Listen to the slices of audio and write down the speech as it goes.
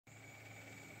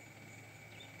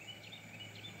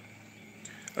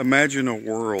Imagine a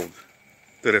world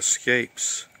that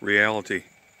escapes reality,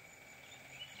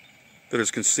 that is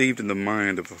conceived in the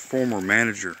mind of a former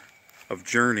manager of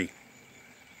Journey.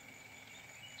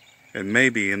 And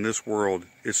maybe in this world,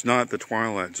 it's not the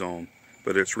Twilight Zone,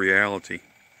 but it's reality.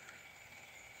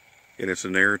 And it's a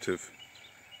narrative.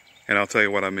 And I'll tell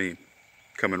you what I mean.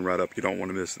 Coming right up, you don't want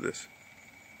to miss this.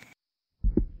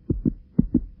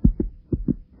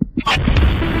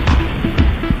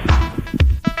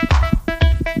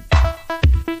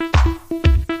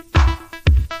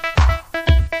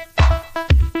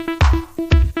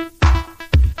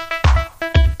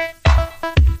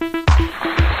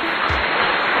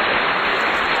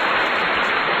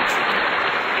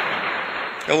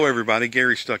 Hello everybody,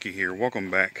 Gary Stuckey here. Welcome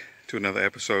back to another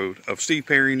episode of Steve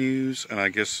Perry News, and I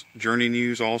guess Journey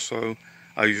News also.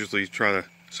 I usually try to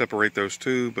separate those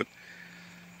two, but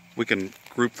we can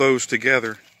group those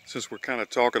together since we're kind of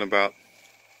talking about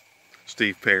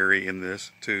Steve Perry in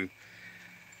this too.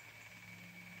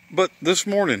 But this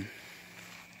morning,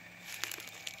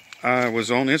 I was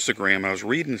on Instagram. I was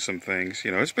reading some things.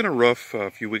 You know, it's been a rough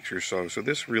few weeks or so, so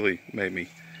this really made me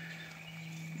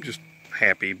just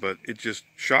happy, but it just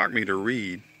shocked me to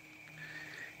read.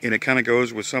 And it kind of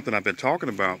goes with something I've been talking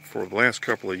about for the last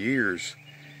couple of years.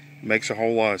 It makes a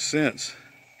whole lot of sense.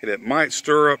 And it might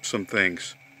stir up some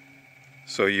things.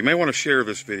 So you may want to share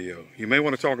this video. You may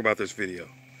want to talk about this video.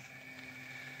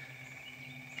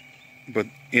 But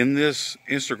in this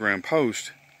Instagram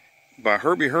post by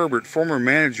Herbie Herbert, former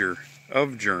manager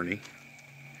of Journey,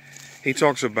 he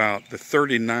talks about the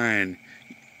 39-year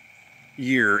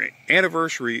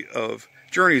anniversary of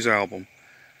Journey's album,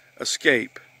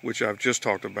 Escape, which I've just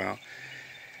talked about.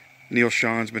 Neil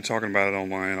Sean's been talking about it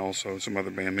online also, some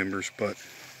other band members. But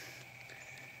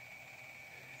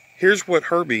here's what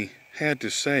Herbie had to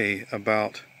say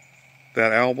about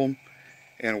that album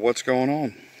and what's going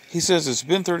on. He says, it's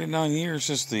been 39 years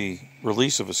since the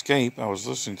release of Escape. I was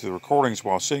listening to the recordings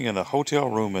while sitting in a hotel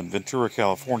room in Ventura,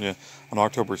 California on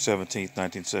October 17,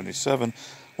 1977.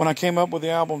 When I came up with the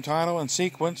album title and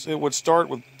sequence, it would start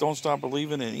with Don't Stop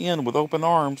Believin' and end with Open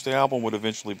Arms. The album would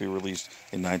eventually be released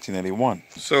in 1981.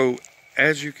 So,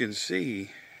 as you can see,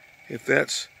 if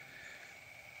that's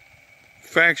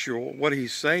factual, what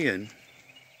he's saying,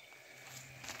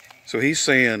 so he's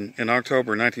saying in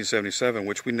October 1977,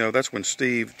 which we know that's when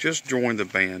Steve just joined the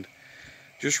band,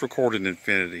 just recorded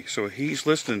Infinity. So he's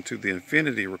listening to the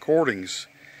Infinity recordings.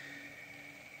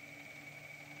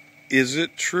 Is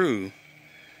it true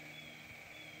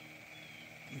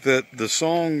that the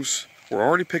songs were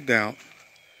already picked out,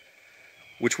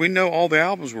 which we know all the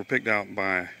albums were picked out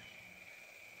by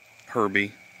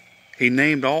Herbie? He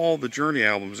named all the Journey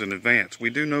albums in advance. We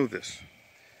do know this.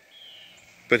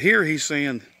 But here he's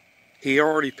saying he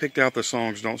already picked out the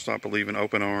songs Don't Stop Believin',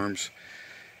 Open Arms,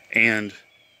 and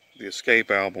the Escape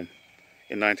album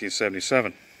in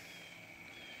 1977.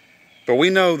 But we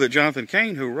know that Jonathan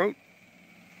Cain, who wrote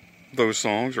those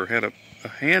songs, or had a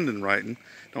hand in writing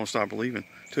Don't Stop Believin'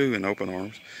 too, in Open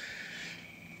Arms,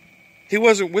 he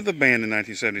wasn't with the band in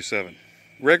 1977.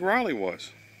 Greg Riley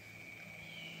was.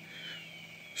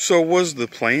 So was the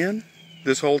plan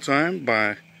this whole time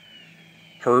by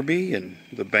Herbie and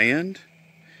the band?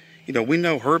 You know, we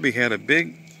know Herbie had a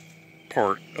big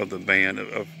part of the band,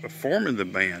 of forming the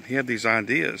band. He had these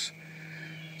ideas.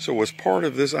 So was part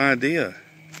of this idea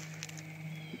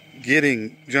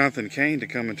getting Jonathan Cain to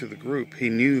come into the group? He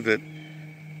knew that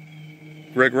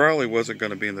Greg Riley wasn't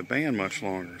going to be in the band much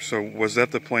longer. So was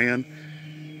that the plan,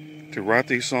 to write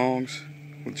these songs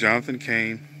with Jonathan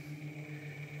Cain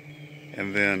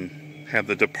and then have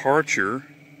the departure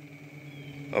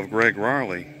of Greg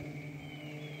Riley?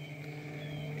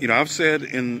 You know, I've said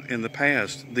in the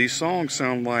past, these songs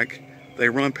sound like they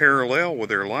run parallel with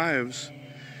their lives.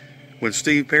 When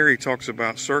Steve Perry talks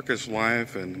about circus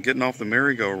life and getting off the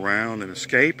merry-go-round and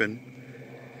escaping,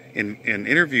 in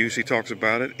interviews he talks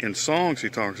about it, in songs he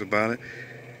talks about it.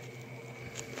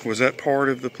 Was that part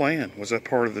of the plan? Was that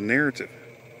part of the narrative?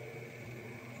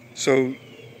 So,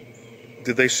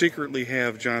 did they secretly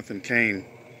have Jonathan Cain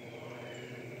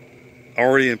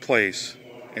already in place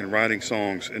and writing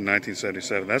songs in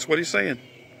 1977? That's what he's saying.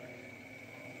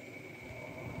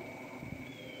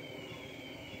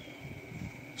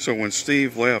 So when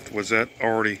Steve left, was that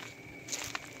already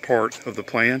part of the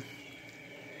plan?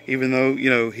 Even though, you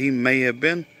know, he may have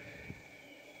been,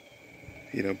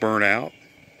 you know, burnt out,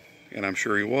 and I'm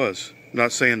sure he was. I'm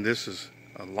not saying this is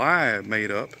a lie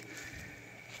made up,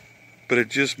 but it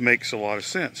just makes a lot of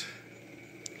sense.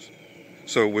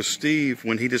 So with Steve,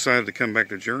 when he decided to come back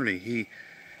to Journey, he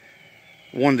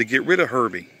wanted to get rid of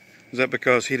Herbie. Is that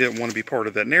because he didn't want to be part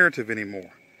of that narrative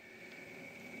anymore?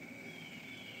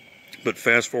 But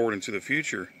fast forward into the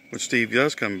future, when Steve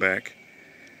does come back,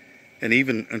 and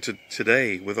even into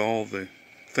today, with all the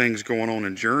things going on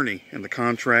in Journey, and the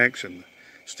contracts, and the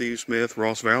Steve Smith,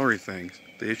 Ross Valerie things,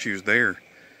 the issues there,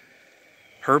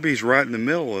 Herbie's right in the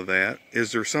middle of that.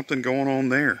 Is there something going on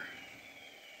there?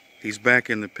 He's back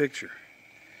in the picture.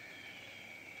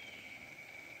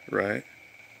 Right?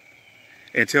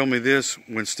 And tell me this,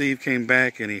 when Steve came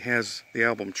back and he has the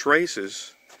album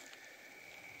Traces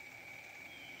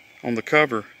on the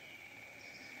cover,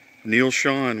 Neil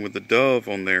Schon with the dove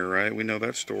on there, right? We know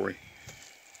that story.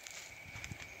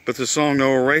 But the song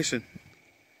No Erasing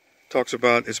talks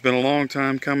about, it's been a long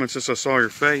time coming since I saw your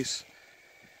face.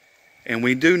 And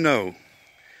we do know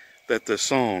that the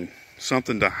song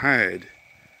Something to Hide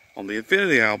on the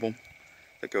Infinity album,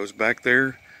 that goes back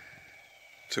there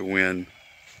to when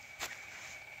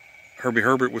Herbie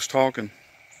Herbert was talking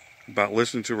about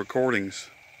listening to recordings.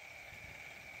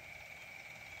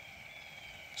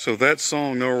 So that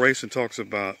song, No Erasing, talks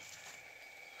about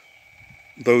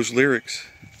those lyrics.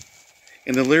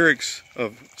 In the lyrics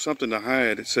of Something to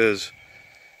Hide, it says,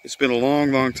 it's been a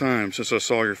long, long time since I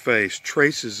saw your face.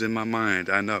 Traces in my mind,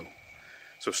 I know.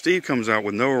 So Steve comes out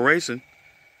with No Erasing.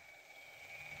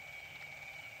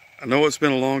 I know it's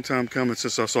been a long time coming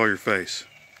since I saw your face.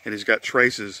 And he's got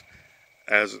Traces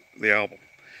as the album.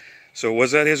 So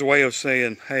was that his way of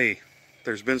saying, hey,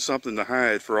 there's been something to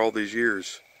hide for all these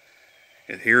years,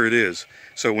 and here it is.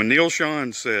 So when Neil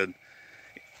Schon said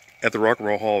at the Rock and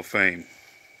Roll Hall of Fame,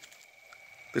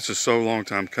 this is so long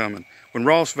time coming. When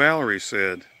Ross Valerie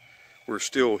said, we're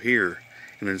still here,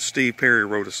 and then Steve Perry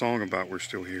wrote a song about we're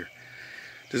still here,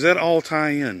 does that all tie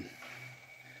in?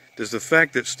 Does the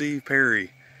fact that Steve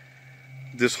Perry,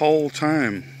 this whole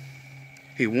time,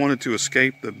 he wanted to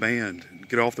escape the band,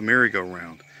 get off the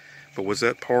merry-go-round, but was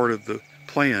that part of the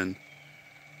plan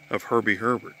of Herbie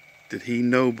Herbert? Did he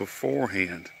know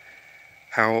beforehand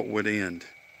how it would end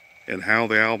and how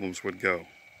the albums would go?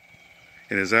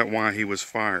 And is that why he was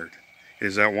fired?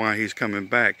 Is that why he's coming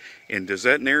back? And does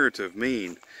that narrative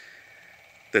mean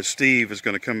that Steve is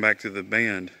going to come back to the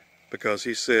band? Because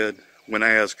he said, when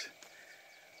asked,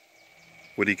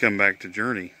 would he come back to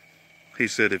Journey? He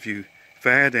said, if I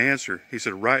had to answer, he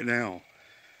said, right now,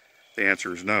 the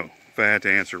answer is no. If I had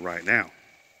to answer right now.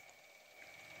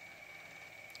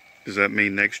 Does that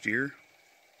mean next year?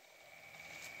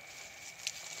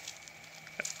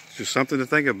 It's just something to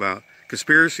think about.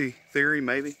 Conspiracy theory,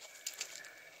 maybe?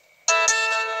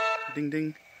 Ding,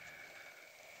 ding.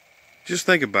 Just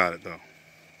think about it, though.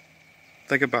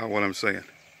 Think about what I'm saying.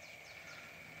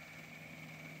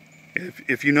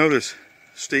 If you notice,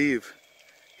 Steve,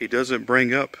 he doesn't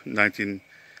bring up he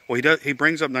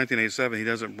brings up 1987. He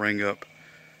doesn't bring up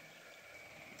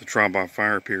the Trial by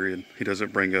Fire period. He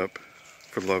doesn't bring up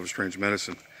For the Love of Strange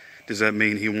Medicine. Does that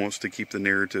mean he wants to keep the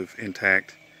narrative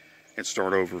intact and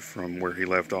start over from where he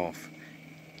left off?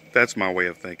 That's my way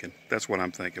of thinking. That's what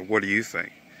I'm thinking. What do you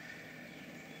think?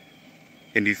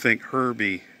 And do you think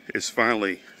Herbie is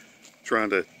finally trying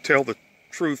to tell the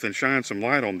truth and shine some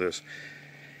light on this?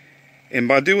 And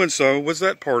by doing so, was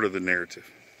that part of the narrative?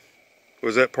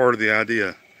 Was that part of the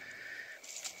idea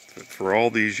that for all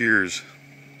these years,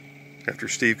 after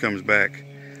Steve comes back,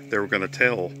 they were going to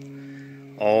tell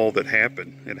all that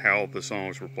happened and how the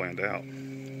songs were planned out?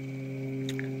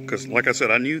 Because, like I said,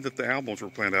 I knew that the albums were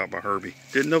planned out by Herbie.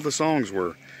 Didn't know the songs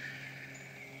were.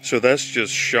 So that's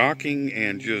just shocking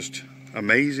and just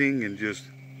amazing and just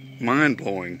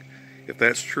mind-blowing if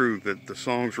that's true, that the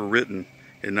songs were written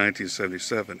in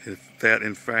 1977, if that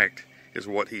in fact is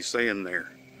what he's saying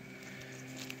there.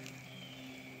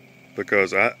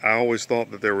 Because I always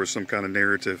thought that there was some kind of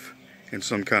narrative and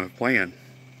some kind of plan,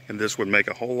 and this would make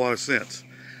a whole lot of sense.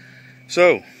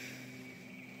 So,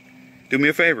 do me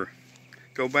a favor,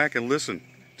 go back and listen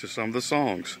to some of the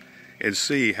songs and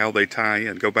see how they tie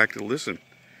in. Go back to listen.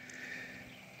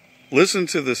 Listen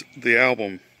to the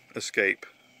album Escape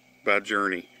by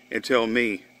Journey and tell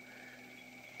me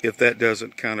if that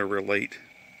doesn't kind of relate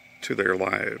to their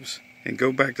lives. And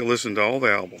go back to listen to all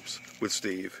the albums with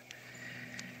Steve,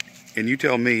 and you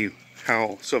tell me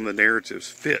how some of the narratives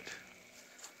fit,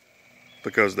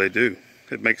 because they do.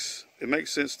 It makes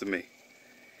sense to me.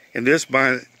 And this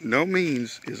by no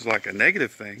means is like a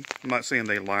negative thing. I'm not saying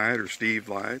they lied or Steve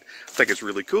lied. I think it's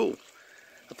really cool.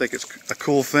 I think it's a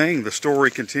cool thing. The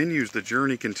story continues. The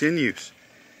journey continues.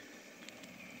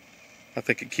 I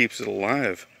think it keeps it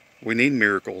alive. We need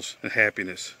miracles and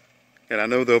happiness. And I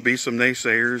know there'll be some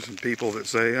naysayers and people that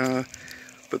say,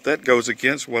 but that goes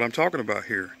against what I'm talking about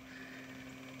here.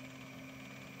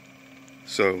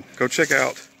 So go check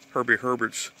out Herbie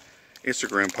Herbert's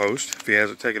Instagram post if he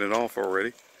hasn't taken it off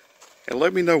already. and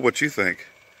let me know what you think,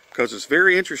 because it's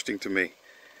very interesting to me.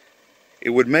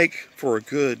 It would make for a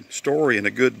good story and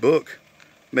a good book.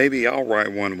 Maybe I'll write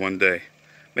one day.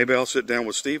 Maybe I'll sit down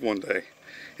with Steve one day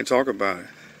and talk about it,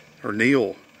 or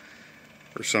Neil,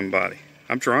 or somebody.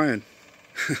 I'm trying.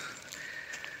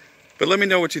 But let me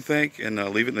know what you think, and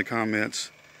leave it in the comments.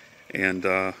 And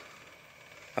I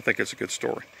think it's a good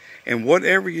story. And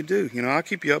whatever you do, you know, I'll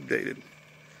keep you updated.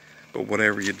 But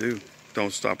whatever you do,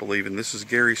 don't stop believing. This is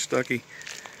Gary Stuckey.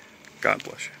 God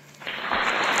bless you.